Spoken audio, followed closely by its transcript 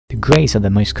The Greys are the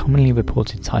most commonly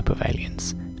reported type of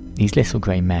aliens. These little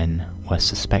grey men were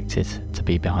suspected to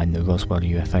be behind the Roswell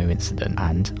UFO incident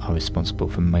and are responsible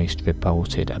for most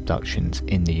reported abductions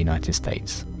in the United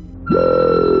States.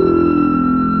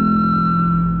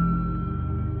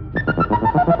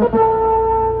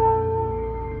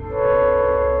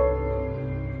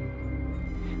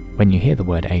 When you hear the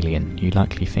word alien, you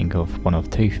likely think of one of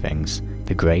two things: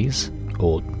 the Greys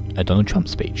or a Donald Trump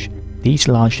speech. These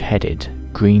large-headed,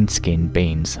 green-skinned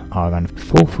beings are around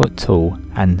 4 foot tall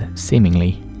and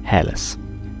seemingly hairless.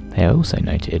 They are also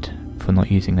noted for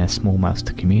not using their small mouths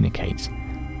to communicate,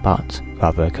 but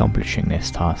rather accomplishing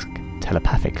this task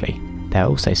telepathically. There are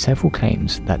also several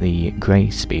claims that the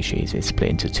Grey species is split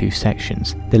into two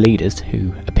sections: the leaders,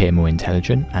 who appear more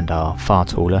intelligent and are far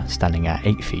taller, standing at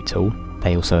 8 feet tall.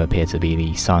 They also appear to be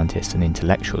the scientists and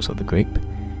intellectuals of the group,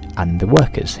 and the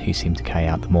workers, who seem to carry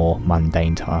out the more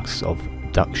mundane tasks of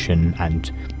abduction and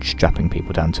strapping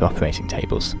people down to operating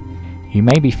tables. You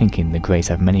may be thinking the Greys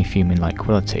have many human-like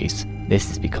qualities. This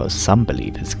is because some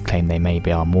believers claim they may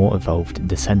be our more evolved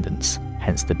descendants,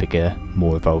 hence the bigger,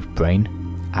 more evolved brain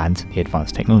and the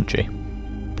advanced technology.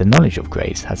 The knowledge of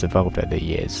Greys has evolved over the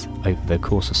years, over the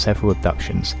course of several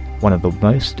abductions. One of the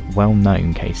most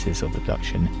well-known cases of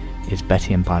abduction is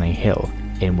Betty and Barney Hill,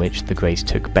 in which the Greys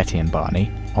took Betty and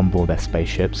Barney on board their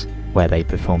spaceships, where they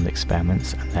performed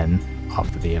experiments and then,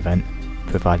 after the event,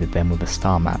 provided them with a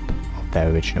star map of their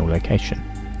original location,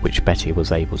 which Betty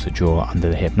was able to draw under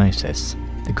the hypnosis.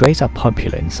 The Greys are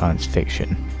popular in science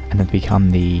fiction and have become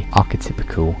the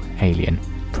archetypical alien,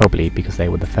 probably because they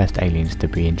were the first aliens to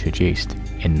be introduced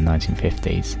in the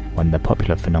 1950s, when the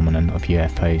popular phenomenon of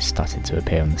UFOs started to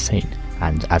appear on the scene,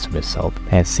 and as a result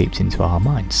they have seeped into our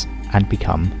minds and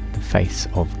become the face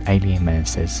of alien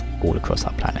menaces all across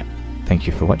our planet. Thank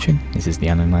you for watching. This is the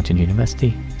Unenlightened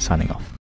University, signing off.